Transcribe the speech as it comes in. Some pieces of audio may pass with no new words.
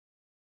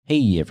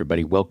Hey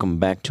everybody, welcome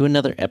back to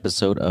another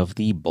episode of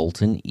the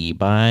Bolton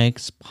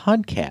E-Bikes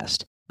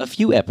podcast. A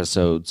few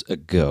episodes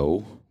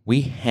ago,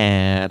 we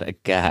had a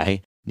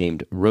guy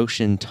named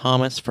Roshan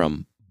Thomas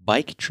from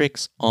Bike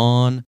Tricks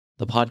on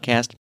the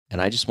podcast, and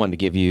I just wanted to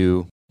give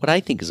you what I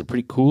think is a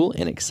pretty cool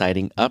and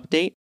exciting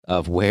update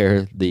of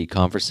where the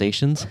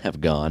conversations have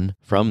gone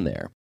from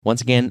there. Once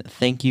again,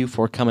 thank you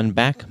for coming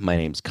back. My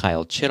name's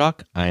Kyle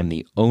Chittock. I am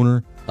the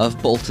owner of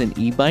Bolton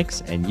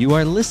E-Bikes, and you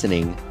are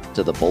listening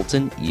to the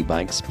Bolton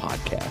E-Bikes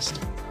podcast.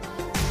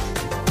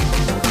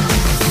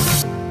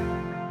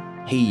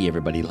 Hey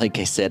everybody, like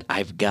I said,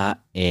 I've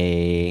got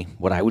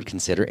what I would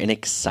consider an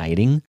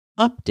exciting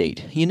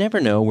update. You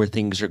never know where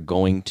things are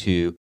going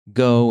to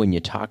go when you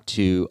talk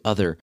to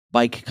other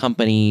bike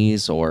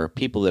companies or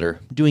people that are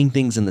doing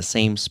things in the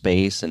same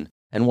space and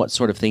what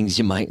sort of things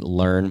you might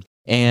learn.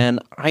 And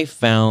I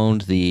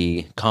found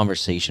the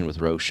conversation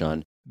with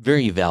Roshan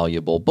very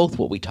valuable, both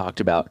what we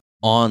talked about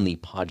on the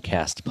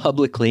podcast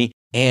publicly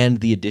and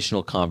the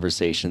additional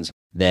conversations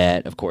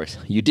that, of course,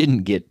 you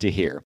didn't get to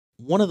hear.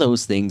 One of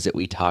those things that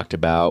we talked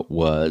about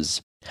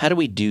was, how do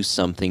we do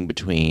something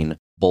between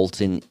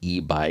Bolton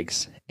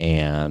E-Bikes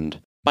and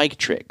Bike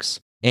Tricks?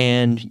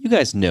 And you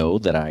guys know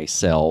that I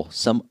sell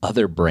some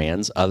other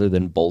brands other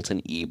than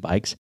Bolton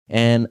E-Bikes,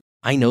 and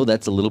I know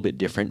that's a little bit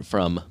different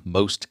from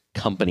most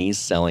companies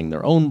selling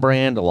their own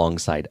brand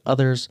alongside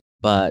others,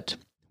 but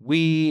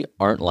we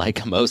aren't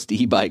like most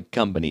e-bike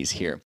companies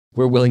here.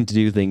 We're willing to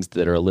do things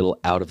that are a little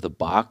out of the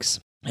box.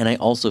 And I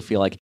also feel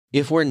like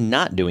if we're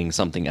not doing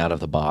something out of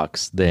the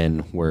box,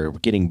 then we're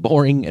getting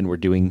boring and we're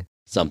doing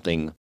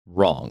something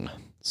wrong.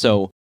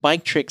 So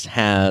Bike Tricks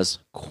has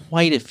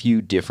quite a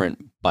few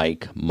different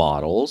bike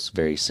models,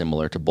 very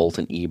similar to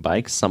Bolton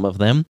e-bikes, some of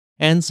them,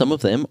 and some of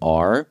them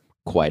are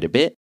quite a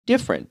bit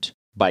different.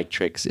 Bike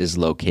Tricks is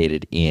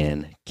located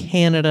in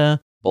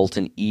Canada.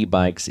 Bolton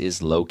e-bikes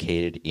is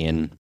located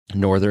in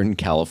Northern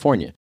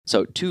California.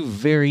 So two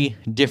very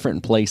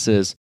different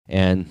places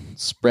and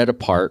spread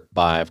apart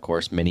by, of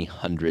course, many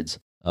hundreds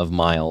of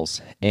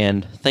miles,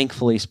 and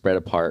thankfully spread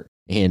apart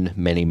in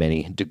many,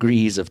 many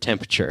degrees of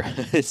temperature.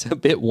 It's a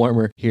bit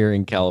warmer here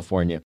in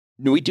California.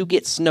 We do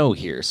get snow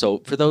here, so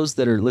for those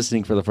that are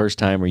listening for the first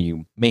time or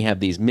you may have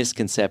these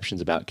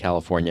misconceptions about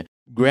California,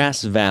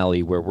 Grass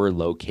Valley, where we're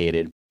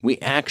located, we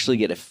actually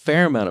get a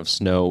fair amount of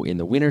snow in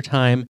the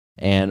wintertime,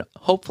 and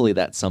hopefully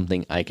that's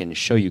something I can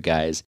show you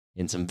guys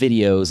in some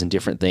videos and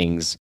different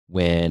things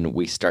when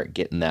we start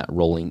getting that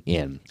rolling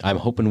in. I'm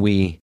hoping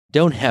we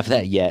don't have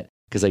that yet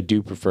because I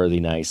do prefer the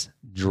nice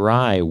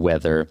dry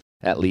weather,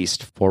 at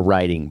least for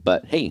riding.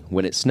 But hey,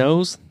 when it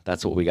snows,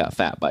 that's what we got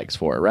fat bikes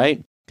for,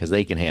 right? Because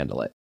they can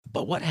handle it.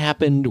 But what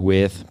happened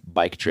with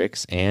Bike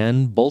Tricks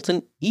and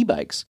Bolton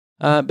e-bikes?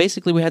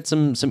 Basically, we had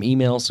some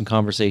emails, some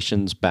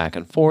conversations back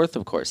and forth.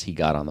 Of course, he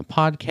got on the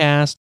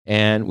podcast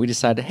and we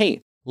decided, hey,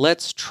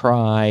 let's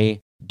try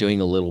doing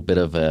a little bit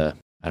of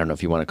I don't know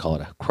if you want to call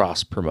it a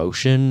cross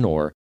promotion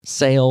or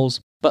sales,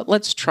 but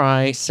let's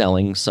try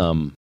selling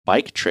some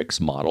Bike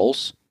Tricks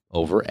models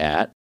over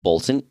at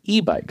Bolton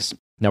e-bikes.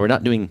 Now, we're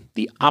not doing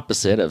the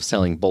opposite of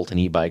selling Bolton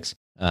e-bikes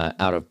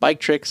out of Bike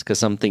Tricks, because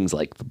some things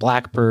like the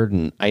Blackbird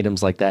and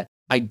items like that,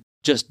 I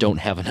just don't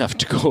have enough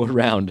to go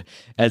around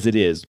as it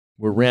is.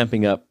 We're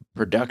ramping up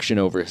production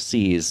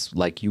overseas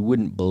like you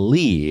wouldn't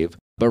believe,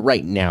 but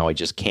right now I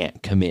just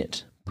can't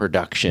commit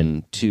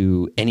production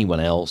to anyone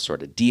else or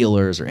to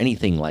dealers or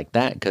anything like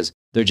that because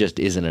there just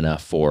isn't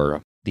enough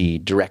for the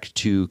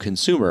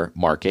direct-to-consumer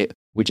market,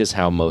 which is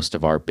how most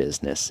of our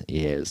business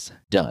is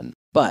done.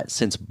 But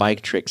since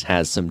Bike Tricks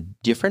has some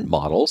different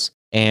models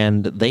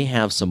and they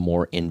have some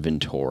more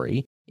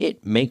inventory,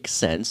 it makes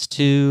sense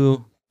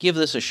to give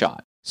this a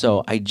shot.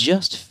 So I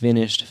just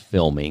finished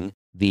filming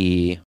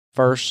the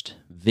first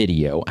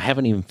video. I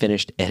haven't even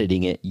finished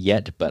editing it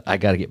yet, but I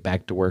got to get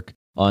back to work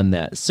on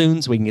that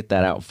soon so we can get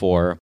that out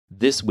for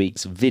this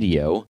week's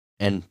video.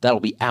 And that'll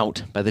be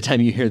out by the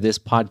time you hear this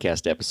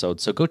podcast episode.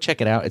 So go check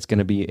it out. It's going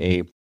to be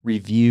a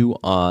review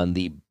on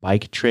the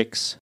Bike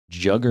Tricks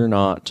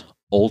Juggernaut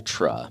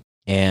Ultra.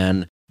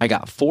 And I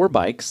got 4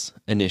 bikes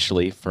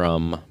initially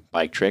from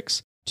Bike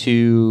Tricks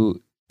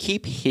to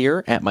keep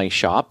here at my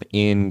shop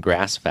in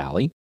Grass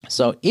Valley.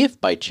 So if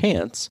by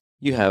chance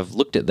you have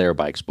looked at their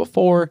bikes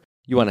before,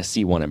 you want to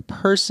see one in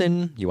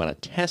person, you want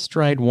to test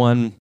ride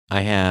one,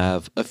 I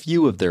have a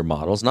few of their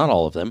models, not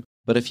all of them,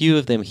 but a few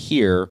of them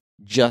here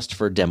just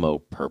for demo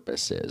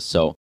purposes.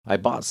 So I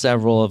bought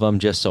several of them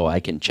just so I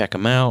can check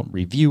them out,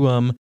 review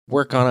them,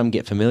 work on them,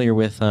 get familiar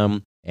with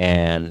them,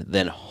 and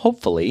then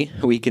hopefully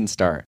we can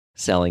start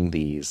selling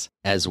these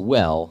as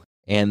well.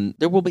 And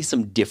there will be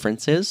some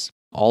differences.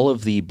 All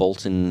of the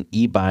Bolton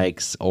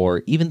e-bikes,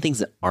 or even things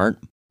that aren't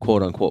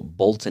quote-unquote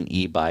Bolton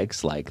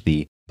e-bikes, like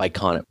the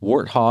Bikonet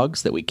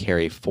Warthogs that we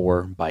carry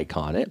for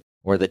Bikonet,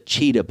 or the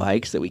Cheetah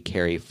bikes that we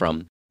carry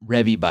from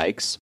Revy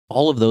Bikes,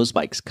 all of those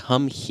bikes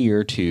come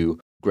here to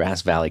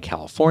Grass Valley,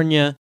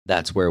 California.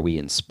 That's where we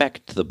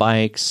inspect the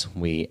bikes,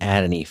 we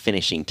add any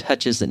finishing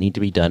touches that need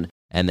to be done,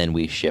 and then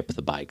we ship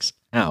the bikes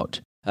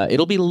out.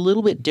 It'll be a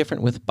little bit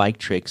different with Bike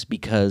Tricks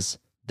because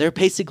they're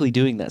basically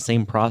doing that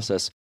same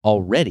process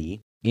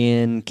already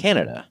in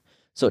Canada.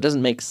 So it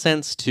doesn't make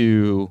sense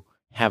to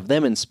have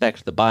them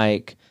inspect the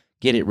bike,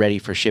 get it ready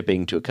for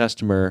shipping to a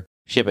customer,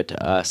 ship it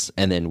to us,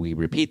 and then we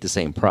repeat the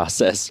same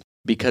process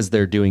because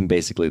they're doing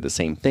basically the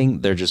same thing.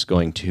 They're just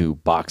going to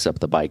box up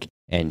the bike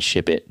and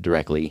ship it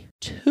directly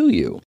to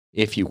you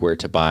if you were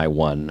to buy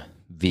one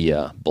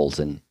via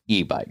Bolton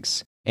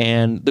e-bikes.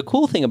 And the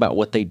cool thing about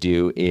what they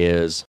do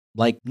is,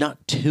 like, not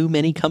too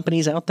many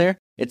companies out there.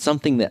 It's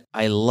something that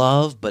I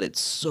love, but it's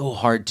so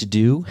hard to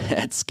do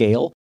at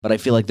scale, but I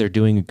feel like they're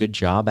doing a good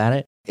job at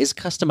it, is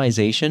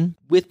customization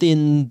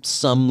within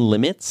some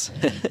limits.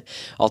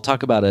 I'll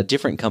talk about a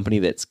different company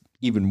that's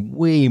even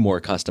way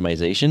more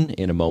customization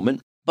in a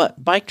moment.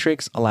 But Bike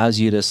Tricks allows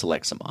you to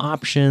select some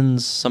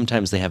options.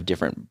 Sometimes they have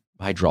different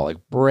hydraulic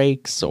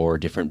brakes or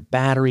different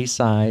battery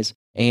size,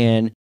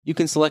 and you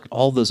can select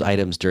all those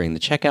items during the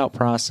checkout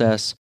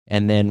process.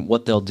 And then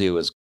what they'll do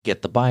is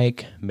get the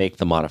bike, make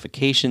the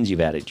modifications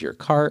you've added to your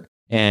cart,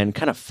 and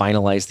kind of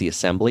finalize the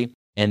assembly.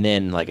 And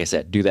then, like I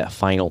said, do that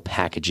final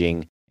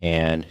packaging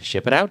and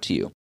ship it out to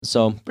you.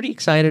 So I'm pretty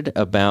excited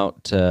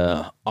about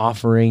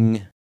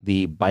offering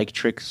the Bike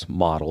Tricks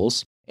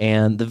models.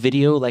 And the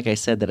video, like I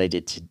said, that I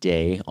did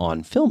today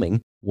on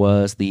filming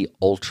was the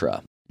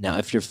Ultra. Now,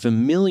 if you're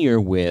familiar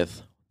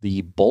with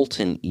the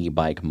Bolton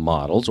e-bike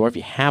models, or if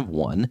you have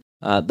one,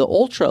 the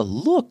Ultra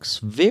looks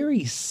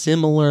very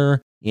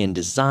similar in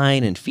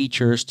design and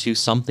features to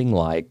something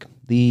like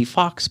the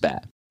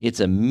Foxbat.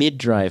 It's a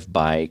mid-drive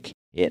bike.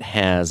 It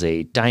has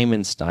a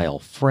diamond-style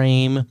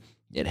frame.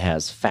 It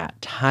has fat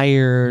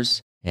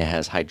tires. It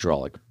has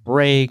hydraulic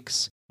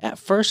brakes. At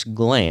first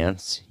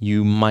glance,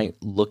 you might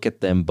look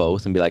at them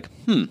both and be like,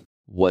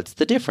 what's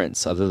the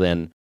difference? Other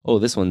than, oh,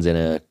 this one's in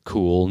a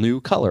cool new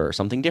color or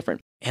something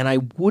different. And I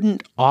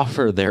wouldn't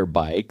offer their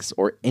bikes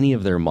or any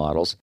of their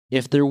models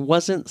if there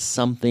wasn't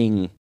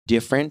something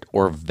different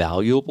or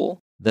valuable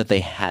that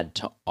they had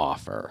to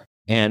offer.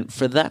 And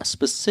for that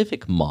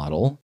specific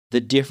model,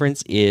 the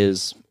difference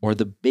is, or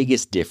the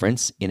biggest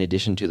difference, in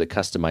addition to the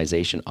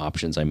customization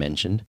options I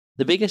mentioned,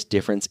 the biggest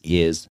difference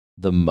is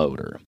the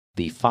motor.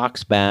 The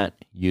Foxbat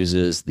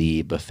uses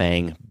the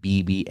Bafang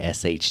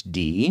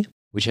BBSHD,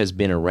 which has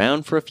been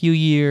around for a few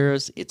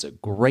years. It's a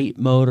great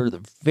motor. They're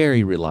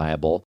very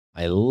reliable.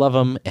 I love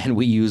them, and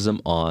we use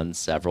them on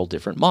several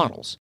different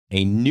models.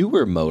 A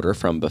newer motor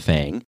from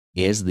Bafang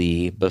is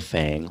the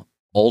Bafang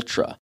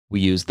Ultra. We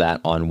use that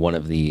on one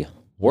of the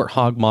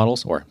Warthog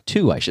models, or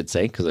two, I should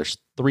say, because there's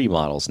 3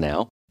 models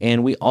now.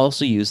 And we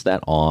also use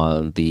that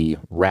on the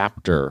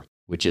Raptor,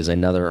 which is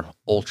another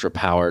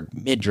ultra-powered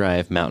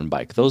mid-drive mountain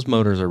bike. Those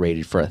motors are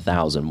rated for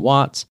 1,000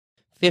 watts,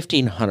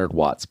 1,500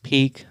 watts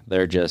peak.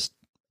 They're just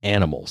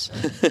animals.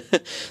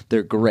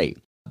 They're great.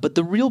 But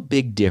the real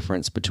big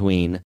difference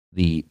between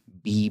the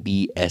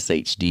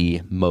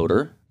BBSHD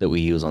motor that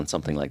we use on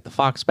something like the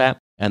Foxbat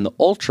and the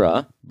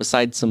Ultra,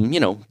 besides some,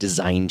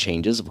 design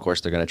changes, of course,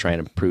 they're going to try and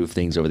improve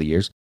things over the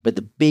years. But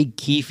the big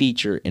key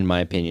feature, in my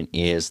opinion,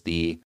 is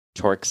the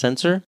torque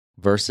sensor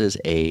versus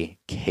a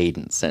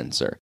cadence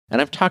sensor.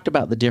 And I've talked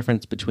about the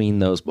difference between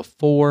those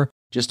before.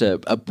 Just a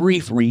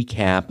brief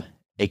recap.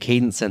 A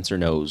cadence sensor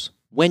knows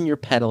when you're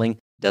pedaling,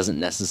 doesn't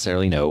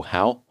necessarily know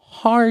how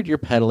hard you're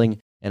pedaling,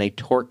 and a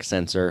torque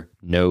sensor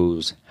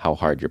knows how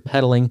hard you're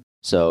pedaling.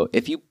 So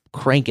if you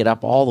crank it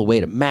up all the way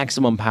to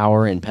maximum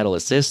power in pedal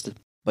assist,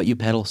 but you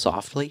pedal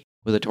softly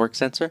with a torque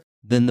sensor,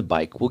 then the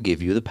bike will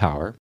give you the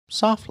power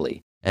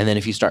softly. And then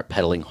if you start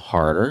pedaling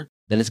harder,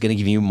 then it's going to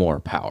give you more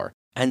power.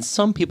 And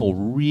some people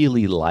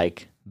really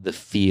like the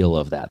feel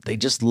of that. They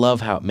just love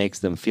how it makes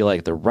them feel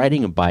like they're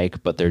riding a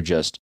bike, but they're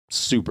just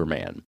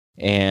Superman.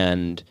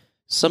 And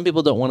some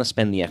people don't want to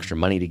spend the extra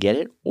money to get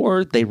it,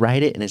 or they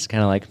ride it and it's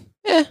kind of like,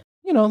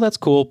 that's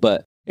cool,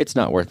 but it's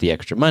not worth the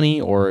extra money,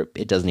 or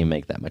it doesn't even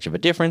make that much of a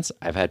difference.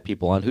 I've had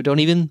people on who don't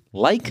even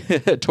like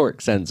a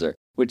torque sensor,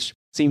 which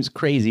seems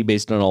crazy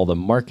based on all the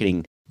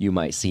marketing you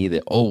might see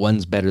that,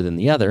 one's better than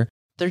the other.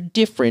 They're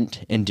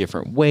different in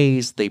different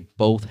ways. They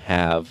both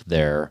have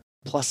their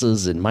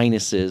pluses and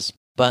minuses,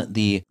 but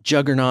the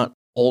Juggernaut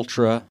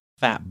Ultra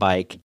fat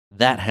bike,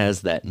 that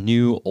has that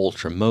new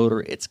Ultra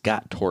motor. It's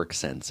got torque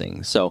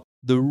sensing. So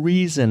the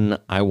reason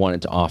I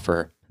wanted to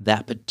offer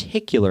that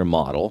particular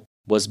model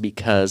was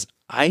because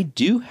I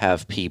do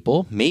have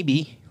people,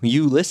 maybe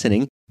you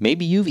listening,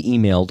 maybe you've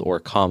emailed or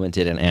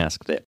commented and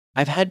asked it.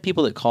 I've had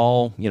people that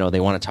call, they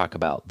want to talk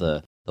about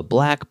the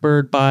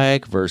Blackbird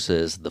bike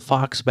versus the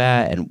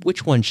Foxbat and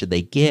which one should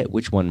they get,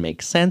 which one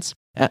makes sense.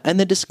 And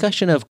the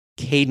discussion of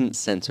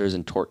cadence sensors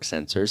and torque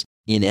sensors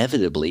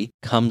inevitably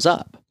comes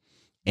up.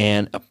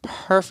 And a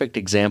perfect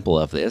example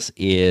of this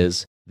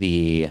is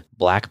the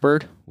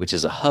Blackbird, which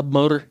is a hub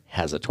motor,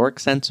 has a torque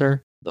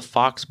sensor. The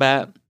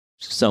Foxbat,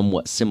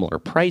 somewhat similar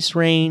price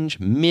range,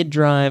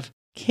 mid-drive,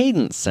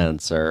 cadence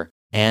sensor,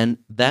 and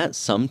that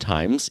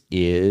sometimes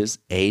is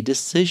a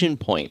decision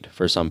point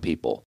for some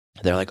people.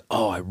 They're like,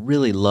 I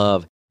really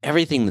love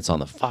everything that's on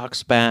the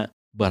Foxbat,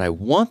 but I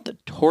want the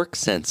torque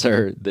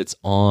sensor that's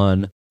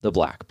on the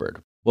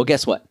Blackbird. Well,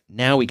 guess what?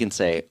 Now we can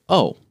say,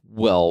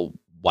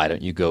 why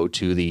don't you go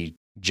to the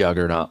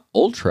Juggernaut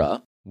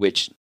Ultra,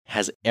 which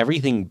has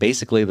everything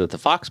basically that the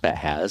Foxbat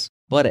has,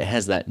 but it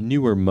has that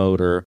newer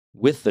motor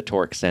with the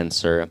torque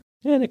sensor,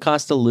 and it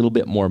costs a little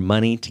bit more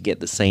money to get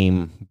the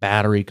same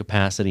battery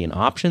capacity and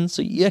options,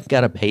 so you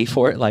gotta pay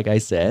for it, like I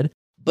said,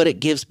 but it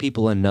gives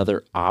people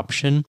another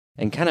option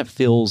and kind of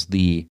fills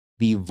the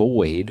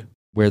void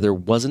where there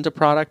wasn't a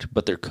product,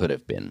 but there could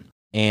have been.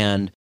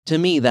 And to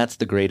me, that's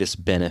the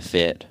greatest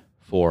benefit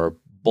for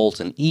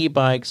Bolton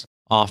e-bikes,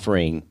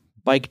 offering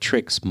Bike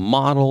Tricks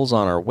models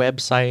on our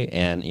website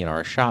and in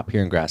our shop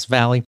here in Grass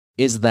Valley,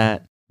 is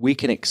that we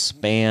can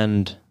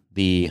expand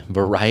the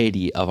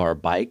variety of our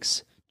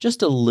bikes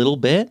just a little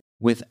bit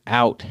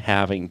without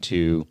having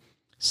to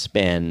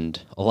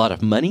spend a lot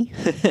of money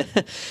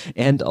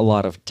and a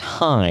lot of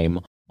time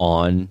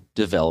on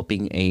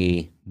developing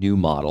a new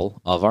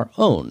model of our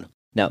own.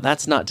 Now,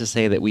 that's not to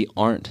say that we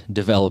aren't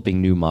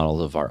developing new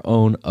models of our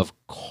own. Of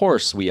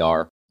course we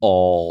are,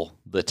 all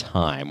the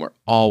time. We're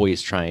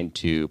always trying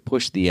to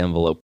push the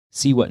envelope,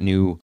 see what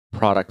new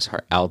products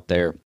are out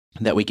there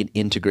that we can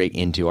integrate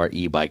into our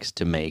e-bikes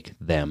to make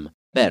them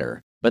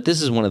better. But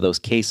this is one of those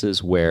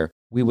cases where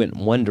we went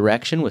one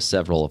direction with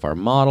several of our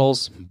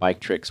models, Bike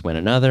Tricks went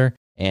another,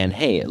 and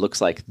hey, it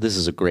looks like this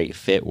is a great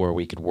fit where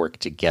we could work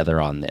together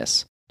on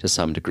this to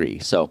some degree.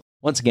 So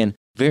once again,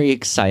 very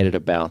excited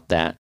about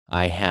that.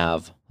 I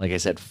have, like I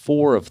said,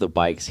 4 of the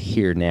bikes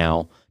here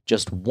now.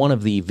 Just one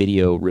of the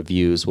video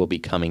reviews will be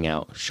coming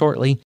out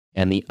shortly,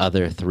 and the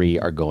other 3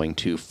 are going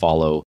to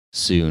follow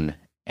soon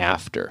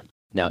after.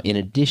 Now, in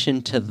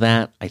addition to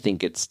that, I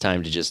think it's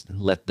time to just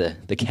let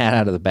the cat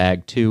out of the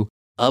bag too.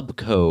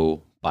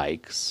 Ebike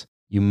bikes.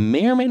 You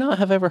may or may not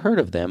have ever heard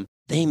of them.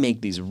 They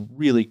make these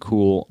really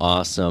cool,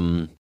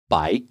 awesome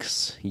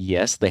bikes.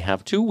 Yes, they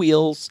have 2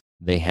 wheels.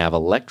 They have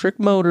electric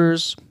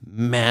motors,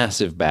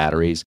 massive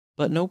batteries,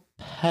 but no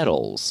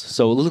pedals.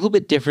 So a little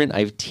bit different.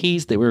 I've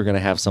teased that we were going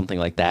to have something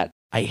like that.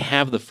 I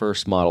have the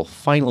first model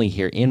finally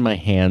here in my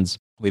hands.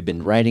 We've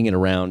been riding it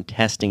around,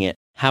 testing it,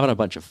 having a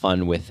bunch of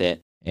fun with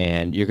it,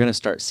 and you're going to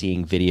start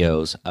seeing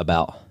videos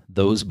about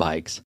those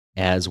bikes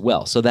as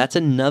well. So that's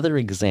another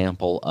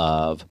example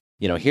of,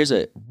 here's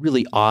a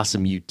really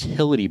awesome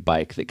utility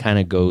bike that kind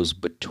of goes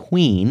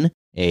between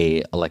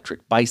a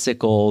electric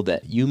bicycle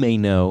that you may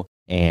know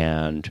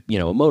and,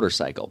 a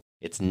motorcycle.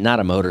 It's not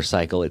a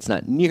motorcycle. It's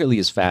not nearly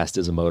as fast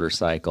as a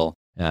motorcycle.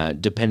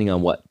 Depending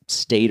on what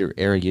state or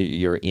area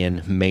you're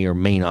in, may or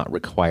may not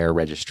require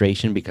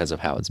registration because of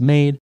how it's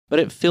made, but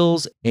it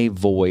fills a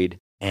void.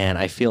 And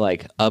I feel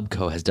like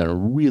Ebike has done a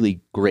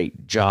really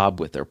great job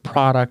with their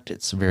product.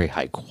 It's very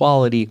high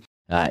quality.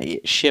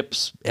 It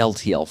ships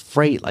LTL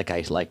freight like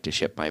I like to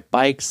ship my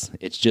bikes.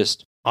 It's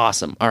just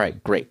awesome. All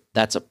right, great.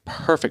 That's a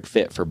perfect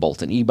fit for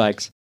Bolton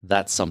e-bikes.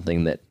 That's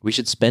something that we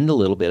should spend a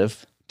little bit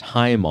of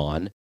time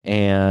on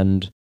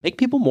and make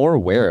people more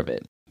aware of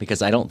it,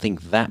 because I don't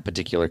think that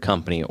particular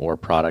company or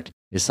product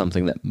is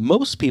something that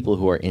most people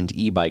who are into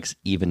e-bikes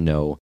even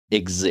know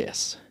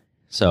exists.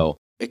 So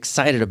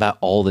excited about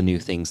all the new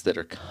things that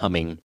are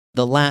coming.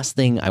 The last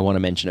thing I want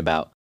to mention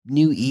about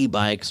new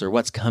e-bikes or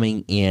what's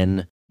coming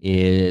in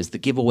is the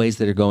giveaways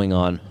that are going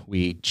on.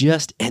 We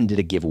just ended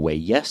a giveaway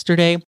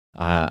yesterday.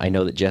 I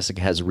know that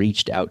Jessica has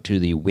reached out to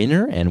the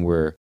winner, and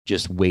we're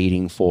just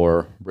waiting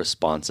for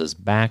responses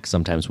back.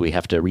 Sometimes we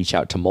have to reach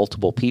out to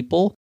multiple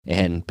people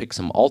and pick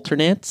some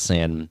alternates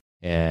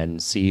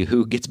and see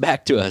who gets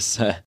back to us.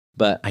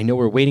 But I know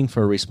we're waiting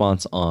for a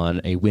response on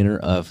a winner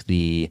of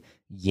the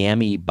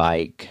Yami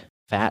bike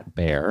Fat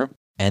Bear.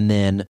 And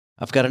then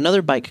I've got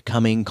another bike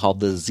coming called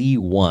the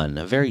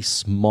Z1, a very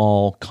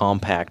small,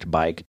 compact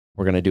bike.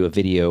 We're going to do a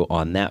video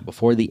on that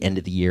before the end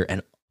of the year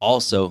and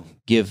also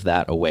give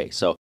that away.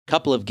 So a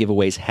couple of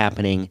giveaways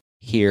happening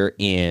here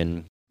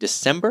in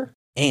December.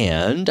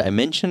 And I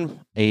mentioned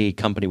a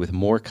company with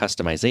more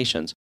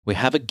customizations. We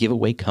have a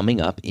giveaway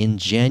coming up in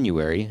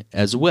January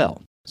as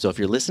well. So if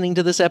you're listening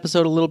to this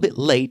episode a little bit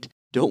late,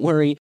 don't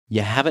worry,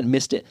 you haven't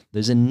missed it.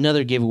 There's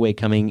another giveaway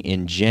coming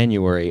in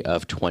January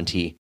of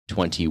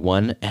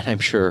 2021, and I'm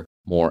sure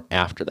more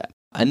after that.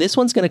 And this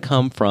one's going to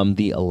come from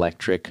the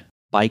Electric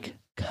Bike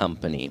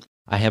Company.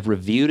 I have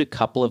reviewed a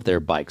couple of their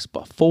bikes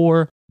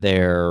before.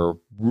 They're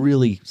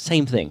really,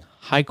 same thing,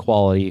 high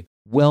quality,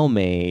 well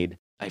made.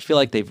 I feel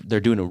like they're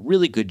doing a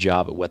really good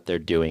job at what they're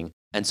doing.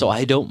 And so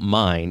I don't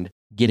mind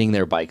getting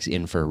their bikes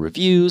in for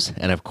reviews.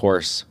 And of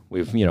course,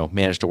 we've,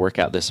 managed to work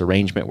out this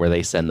arrangement where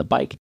they send the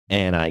bike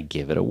and I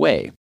give it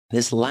away.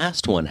 This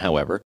last one,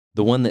 however,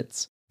 the one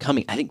that's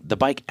coming, I think the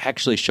bike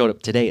actually showed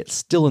up today. It's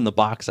still in the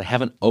box. I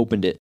haven't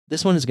opened it.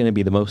 This one is going to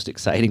be the most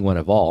exciting one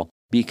of all,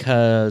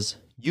 because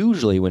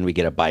usually when we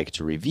get a bike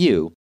to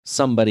review,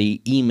 somebody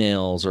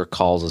emails or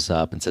calls us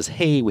up and says,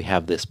 hey, we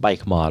have this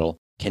bike model.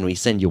 Can we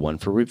send you one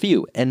for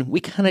review? And we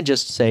kind of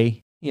just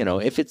say,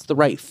 if it's the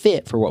right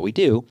fit for what we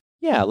do,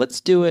 yeah, let's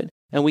do it.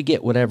 And we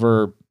get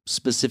whatever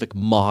specific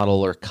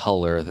model or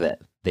color that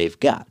they've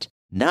got.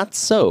 Not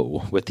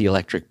so with the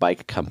Electric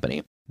Bike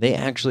Company. They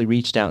actually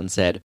reached out and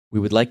said, we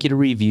would like you to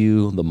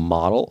review the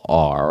Model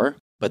R,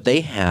 but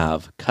they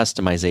have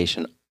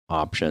customization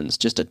options,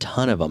 just a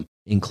ton of them,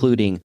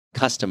 including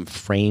custom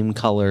frame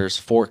colors,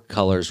 fork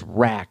colors,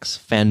 racks,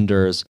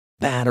 fenders,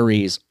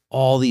 batteries,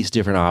 all these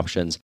different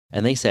options.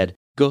 And they said,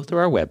 go through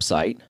our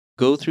website,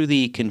 go through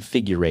the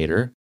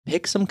configurator,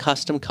 pick some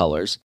custom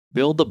colors,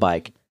 build the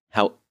bike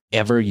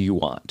however you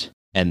want.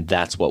 And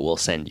that's what we'll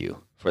send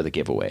you for the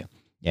giveaway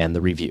and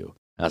the review.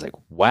 I was like,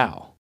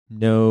 wow,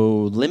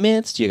 no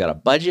limits? You got a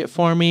budget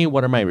for me?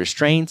 What are my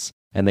restraints?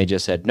 And they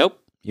just said, nope,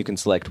 you can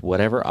select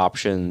whatever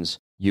options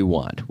you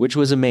want, which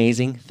was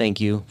amazing. Thank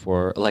you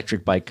for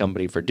Electric Bike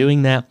Company for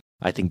doing that.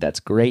 I think that's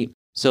great.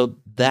 So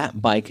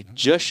that bike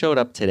just showed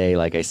up today,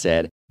 like I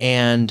said,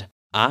 and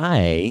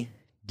I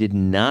did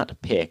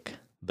not pick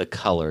the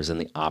colors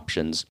and the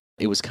options.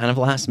 It was kind of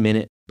last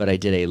minute, but I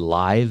did a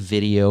live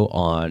video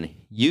on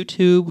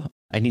YouTube.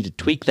 I need to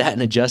tweak that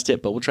and adjust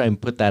it, but we'll try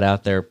and put that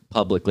out there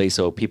publicly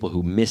so people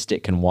who missed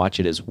it can watch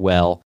it as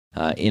well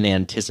in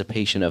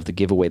anticipation of the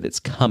giveaway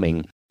that's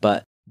coming.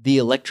 But the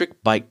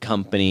Electric Bike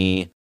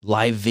Company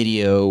live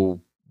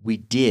video we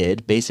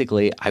did,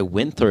 basically, I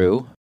went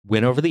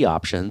over the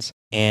options,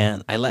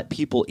 and I let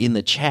people in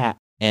the chat.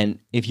 And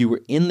if you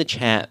were in the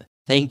chat,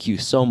 thank you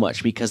so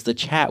much, because the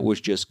chat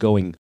was just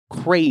going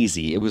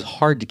crazy. It was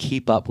hard to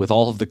keep up with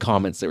all of the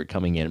comments that were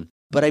coming in.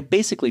 But I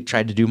basically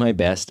tried to do my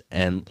best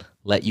and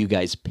let you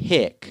guys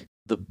pick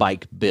the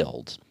bike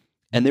build.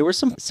 And there were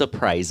some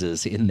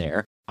surprises in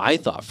there. I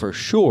thought for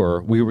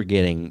sure we were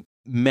getting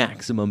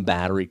maximum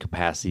battery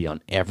capacity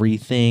on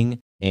everything.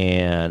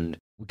 And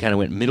we kind of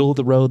went middle of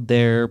the road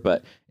there,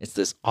 but it's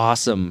this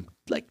awesome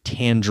like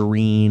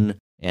tangerine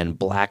and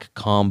black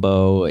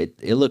combo.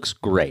 It looks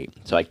great.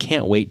 So I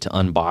can't wait to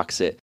unbox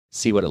it,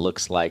 see what it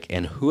looks like.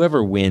 And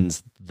whoever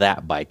wins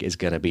that bike is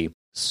going to be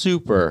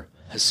super,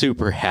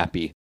 super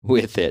happy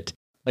with it.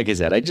 Like I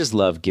said, I just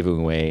love giving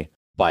away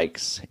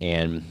bikes,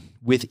 and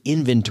with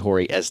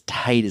inventory as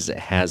tight as it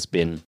has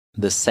been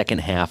the second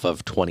half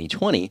of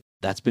 2020,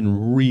 that's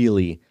been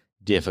really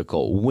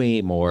difficult,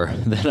 way more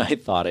than I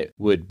thought it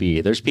would be.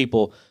 There's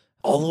people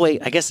all the way,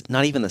 I guess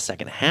not even the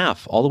second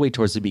half, all the way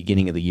towards the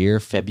beginning of the year,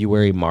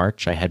 February,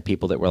 March, I had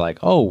people that were like,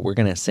 oh, we're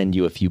going to send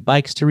you a few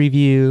bikes to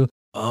review.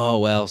 Oh,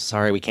 well,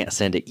 sorry, we can't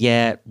send it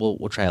yet.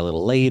 We'll try a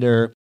little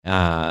later.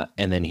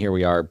 And then here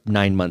we are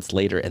 9 months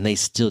later, and they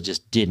still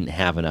just didn't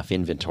have enough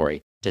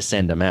inventory to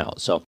send them out.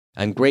 So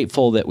I'm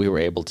grateful that we were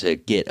able to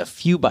get a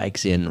few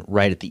bikes in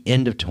right at the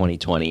end of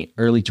 2020,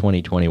 early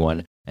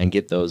 2021, and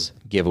get those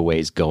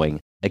giveaways going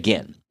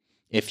again.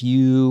 If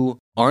you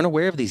aren't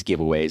aware of these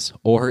giveaways,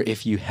 or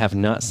if you have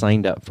not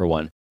signed up for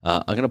one,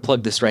 I'm going to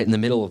plug this right in the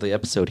middle of the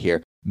episode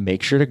here.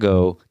 Make sure to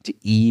go to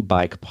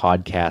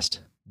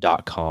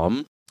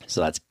ebikepodcast.com.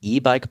 So that's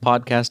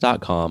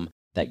ebikepodcast.com.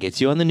 That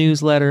gets you on the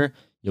newsletter.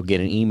 You'll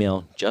get an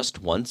email just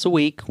once a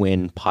week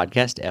when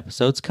podcast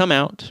episodes come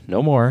out,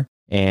 no more,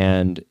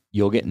 and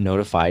you'll get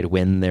notified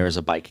when there's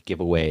a bike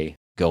giveaway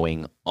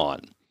going on.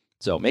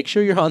 So make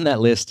sure you're on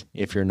that list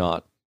if you're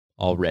not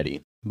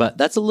already. But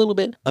that's a little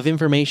bit of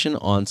information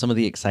on some of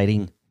the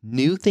exciting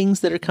new things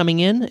that are coming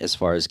in as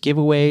far as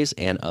giveaways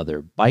and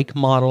other bike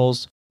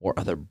models or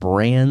other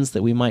brands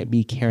that we might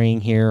be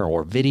carrying here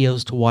or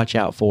videos to watch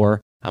out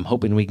for. I'm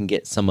hoping we can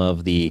get some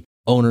of the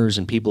owners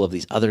and people of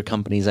these other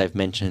companies I've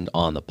mentioned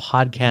on the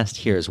podcast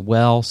here as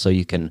well, so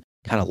you can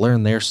kind of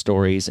learn their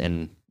stories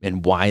and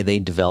why they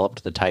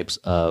developed the types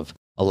of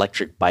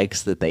electric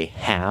bikes that they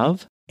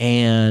have.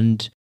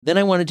 And then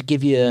I wanted to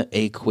give you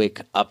a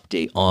quick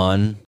update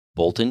on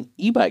Bolton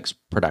e-bikes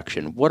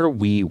production. What are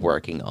we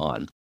working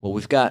on? Well,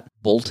 we've got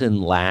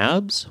Bolton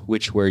Labs,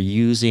 which we're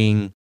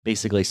using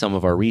basically some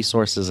of our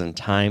resources and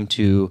time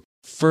to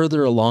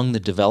further along the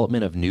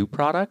development of new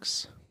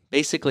products.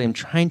 Basically, I'm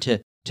trying to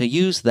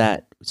use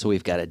that, so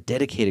we've got a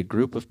dedicated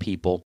group of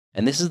people,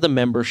 and this is the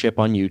membership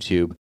on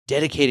YouTube,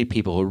 dedicated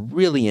people who are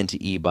really into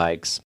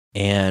e-bikes,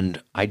 and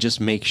I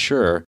just make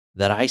sure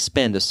that I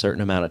spend a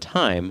certain amount of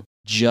time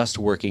just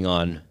working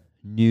on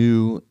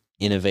new,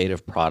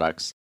 innovative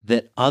products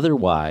that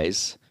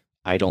otherwise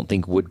I don't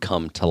think would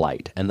come to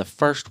light. And the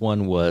first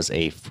one was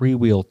a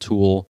freewheel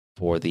tool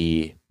for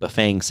the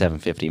Bafang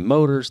 750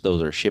 motors.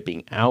 Those are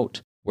shipping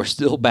out. We're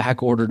still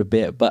back ordered a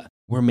bit, but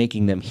we're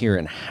making them here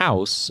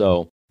in-house,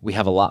 so we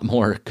have a lot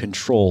more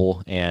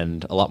control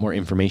and a lot more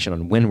information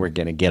on when we're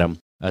going to get them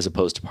as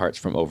opposed to parts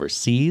from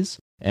overseas.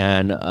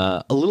 And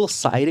a little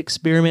side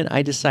experiment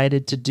I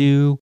decided to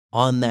do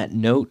on that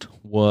note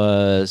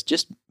was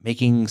just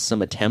making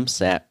some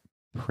attempts at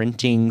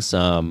printing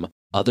some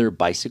other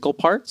bicycle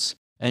parts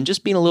and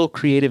just being a little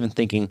creative and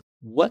thinking,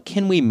 what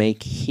can we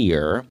make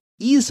here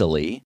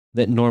easily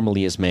that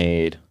normally is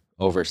made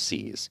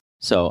overseas?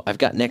 So I've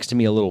got next to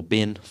me a little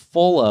bin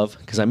full of,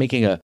 because I'm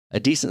making a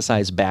decent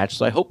sized batch,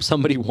 so I hope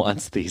somebody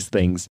wants these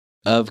things,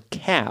 of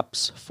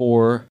caps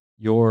for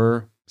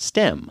your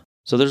stem.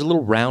 So there's a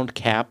little round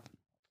cap.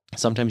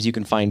 Sometimes you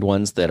can find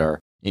ones that are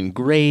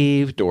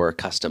engraved or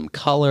custom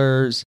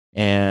colors,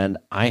 and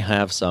I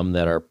have some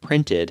that are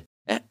printed.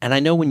 And I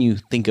know when you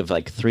think of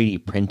like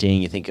 3D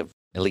printing, you think of,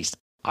 at least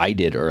I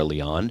did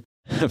early on,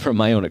 from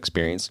my own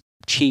experience,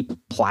 cheap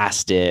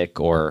plastic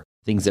or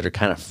things that are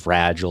kind of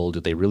fragile. Do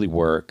they really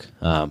work?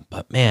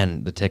 But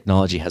man, the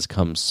technology has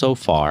come so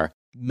far.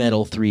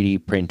 Metal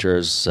 3D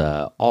printers,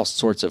 all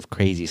sorts of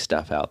crazy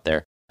stuff out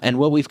there. And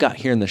what we've got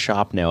here in the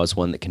shop now is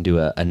one that can do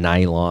a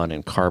nylon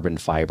and carbon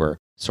fiber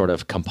sort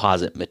of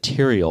composite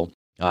material.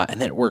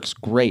 And that works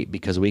great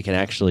because we can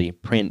actually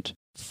print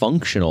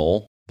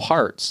functional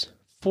parts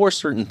for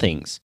certain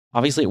things.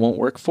 Obviously, it won't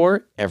work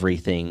for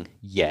everything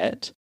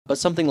yet, but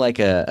something like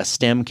a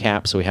stem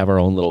cap. So we have our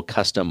own little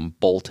custom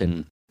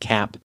Bolton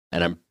cap,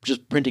 and I'm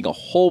just printing a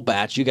whole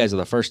batch. You guys are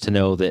the first to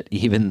know that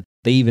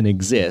they even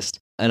exist.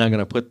 And I'm going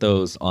to put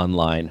those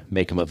online,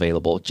 make them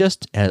available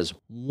just as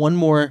one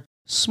more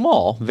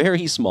small,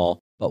 very small,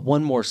 but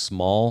one more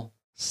small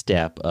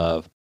step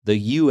of the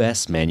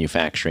U.S.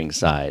 manufacturing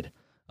side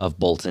of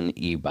Bolton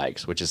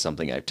e-bikes, which is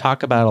something I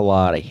talk about a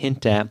lot, I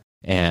hint at,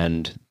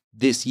 and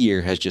this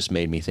year has just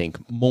made me think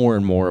more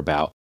and more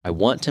about, I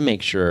want to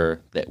make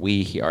sure that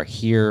we are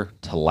here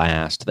to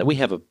last, that we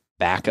have a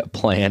backup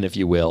plan, if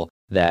you will,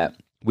 that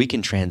we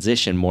can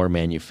transition more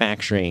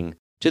manufacturing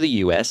to the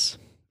U.S.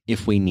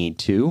 if we need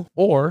to,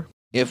 or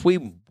if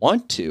we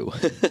want to,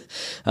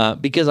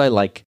 because I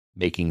like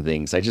making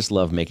things. I just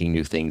love making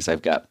new things.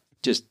 I've got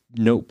just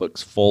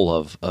notebooks full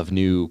of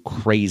new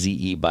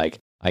crazy e-bike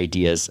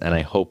ideas, and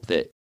I hope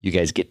that you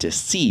guys get to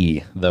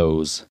see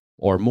those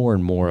or more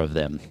and more of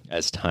them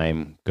as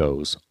time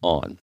goes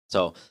on.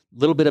 So a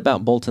little bit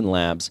about Bolton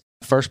Labs.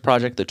 First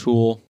project, the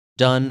tool,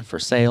 done for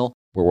sale.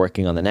 We're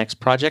working on the next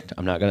project.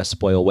 I'm not going to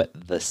spoil what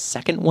the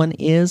second one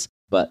is,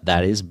 but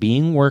that is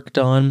being worked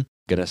on.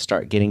 Going to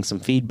start getting some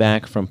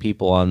feedback from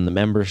people on the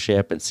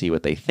membership and see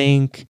what they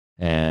think.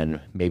 And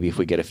maybe if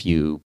we get a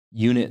few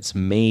units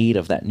made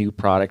of that new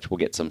product, we'll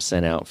get some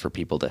sent out for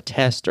people to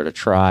test or to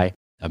try.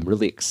 I'm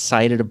really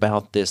excited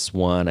about this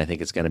one. I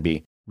think it's going to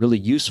be really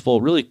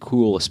useful, really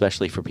cool,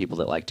 especially for people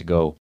that like to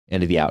go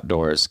into the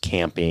outdoors,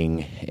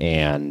 camping,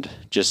 and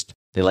just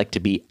they like to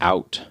be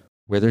out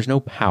where there's no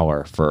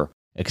power for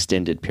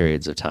extended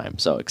periods of time.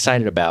 So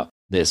excited about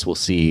this. We'll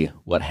see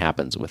what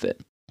happens with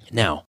it.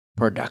 Now,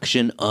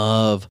 production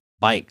of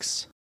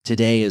bikes.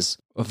 Today is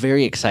a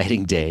very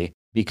exciting day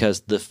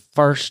because the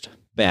first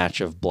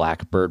batch of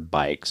Blackbird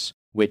bikes,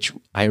 which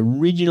I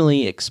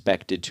originally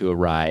expected to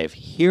arrive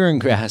here in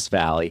Grass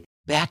Valley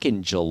back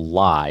in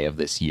July of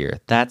this year.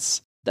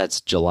 That's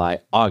July,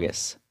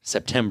 August,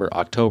 September,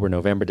 October,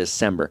 November,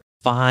 December.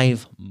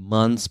 5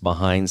 months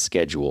behind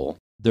schedule.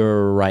 They're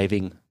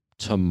arriving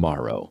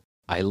tomorrow.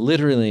 I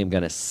literally am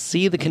going to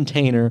see the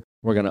container.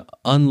 We're going to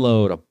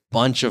unload a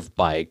bunch of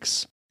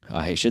bikes.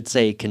 I should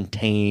say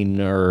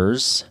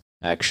containers,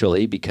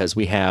 actually, because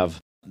we have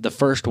the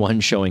first one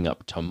showing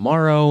up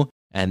tomorrow,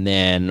 and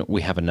then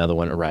we have another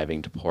one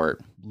arriving to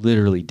port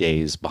literally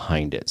days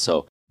behind it.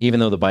 So even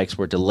though the bikes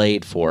were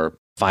delayed for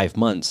 5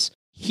 months,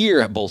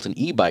 here at Bolton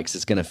e-bikes,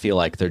 it's going to feel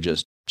like they're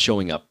just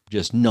showing up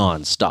just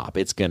nonstop.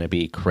 It's going to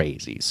be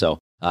crazy. So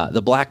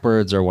the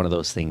Blackbirds are one of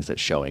those things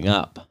that's showing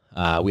up.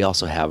 We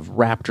also have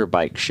Raptor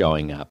bikes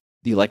showing up.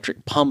 The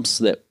electric pumps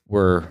that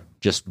were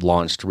just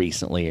launched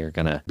recently are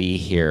going to be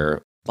here.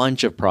 A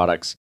bunch of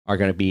products are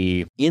going to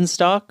be in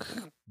stock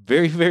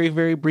very, very,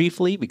 very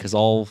briefly because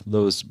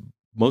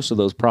most of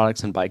those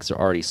products and bikes are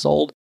already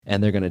sold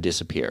and they're going to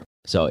disappear.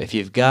 So if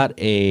you've got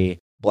a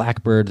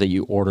Blackbird that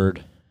you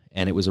ordered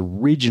and it was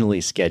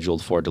originally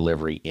scheduled for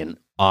delivery in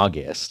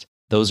August,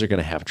 those are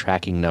going to have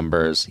tracking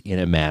numbers in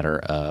a matter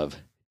of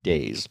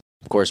days.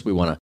 Of course, we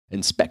want to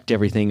inspect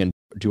everything and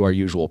do our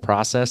usual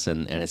process,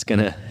 and it's going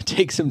to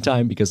take some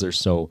time because there's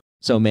so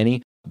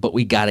many, but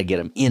we got to get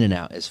them in and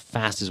out as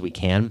fast as we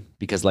can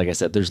because, like I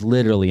said, there's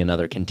literally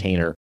another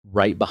container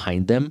right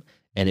behind them,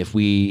 and if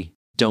we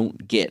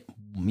don't get,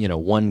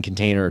 one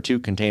container or two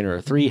container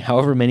or three,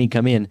 however many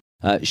come in,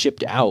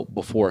 shipped out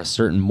before a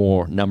certain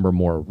number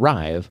more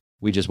arrive,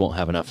 we just won't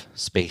have enough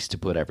space to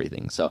put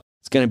everything. So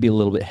it's going to be a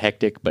little bit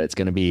hectic, but it's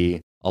going to be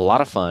a lot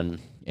of fun.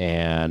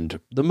 And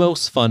the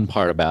most fun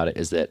part about it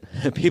is that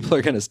people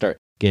are going to start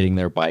getting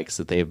their bikes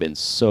that they have been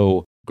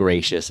so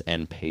gracious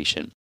and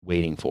patient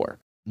waiting for.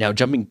 Now,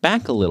 jumping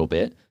back a little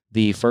bit,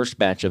 the first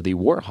batch of the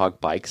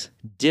Warthog bikes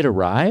did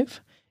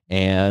arrive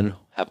and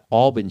have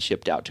all been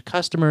shipped out to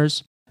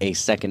customers. A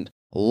second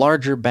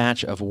larger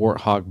batch of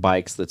Warthog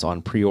bikes that's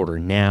on pre-order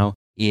now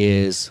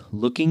is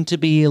looking to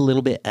be a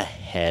little bit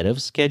ahead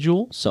of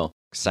schedule. So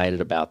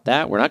excited about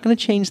that. We're not going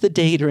to change the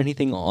date or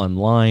anything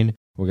online.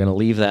 We're going to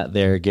leave that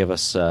there, give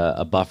us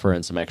a buffer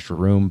and some extra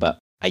room, but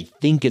I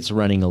think it's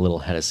running a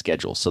little ahead of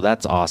schedule. So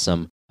that's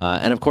awesome.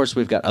 And of course,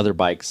 we've got other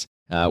bikes.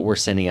 We're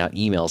sending out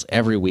emails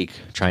every week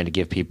trying to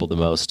give people the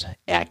most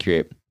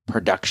accurate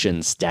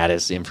production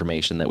status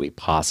information that we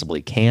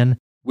possibly can,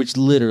 which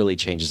literally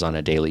changes on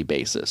a daily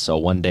basis. So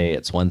one day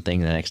it's one thing,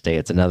 the next day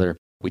it's another.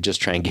 We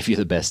just try and give you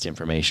the best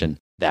information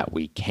that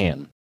we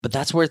can. But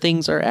that's where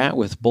things are at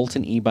with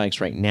Bolton e-bikes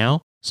right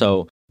now.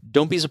 So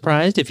don't be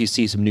surprised if you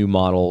see some new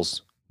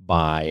models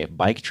by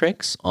Bike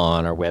Tricks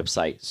on our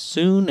website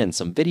soon and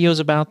some videos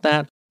about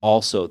that.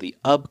 Also, the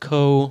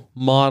Ubco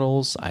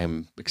models,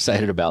 I'm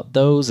excited about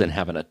those and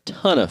having a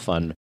ton of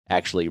fun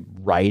actually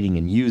writing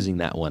and using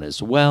that one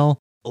as well.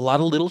 A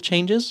lot of little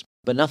changes,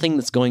 but nothing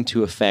that's going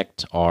to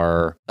affect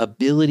our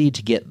ability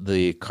to get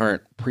the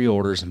current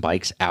pre-orders and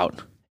bikes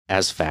out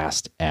as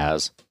fast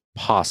as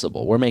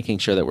possible. We're making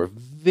sure that we're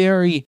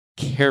very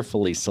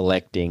carefully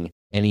selecting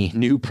any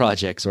new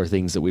projects or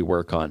things that we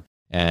work on,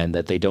 and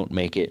that they don't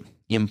make it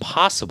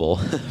impossible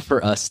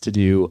for us to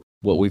do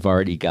what we've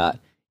already got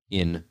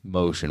in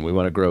motion. We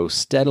want to grow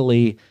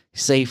steadily,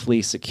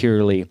 safely,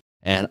 securely,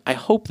 and I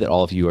hope that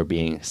all of you are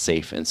being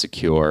safe and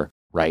secure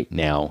right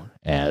now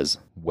as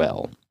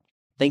well.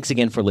 Thanks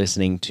again for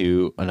listening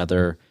to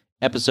another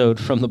episode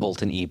from the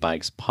Bolton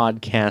eBikes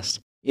podcast.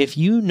 If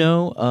you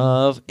know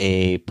of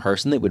a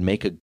person that would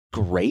make a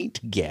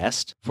great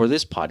guest for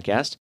this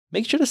podcast,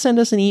 make sure to send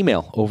us an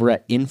email over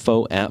at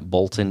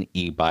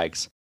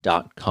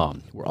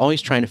info@boltonebikes.com. We're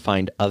always trying to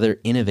find other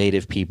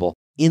innovative people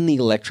in the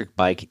electric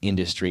bike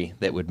industry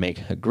that would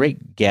make a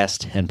great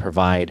guest and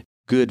provide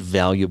good,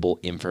 valuable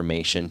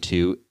information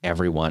to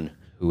everyone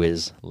who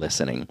is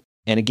listening.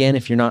 And again,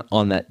 if you're not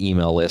on that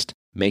email list,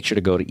 make sure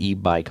to go to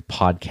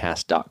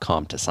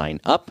ebikepodcast.com to sign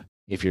up.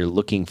 If you're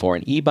looking for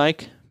an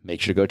e-bike,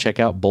 make sure to go check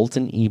out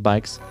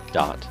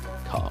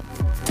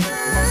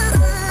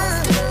boltonebikes.com.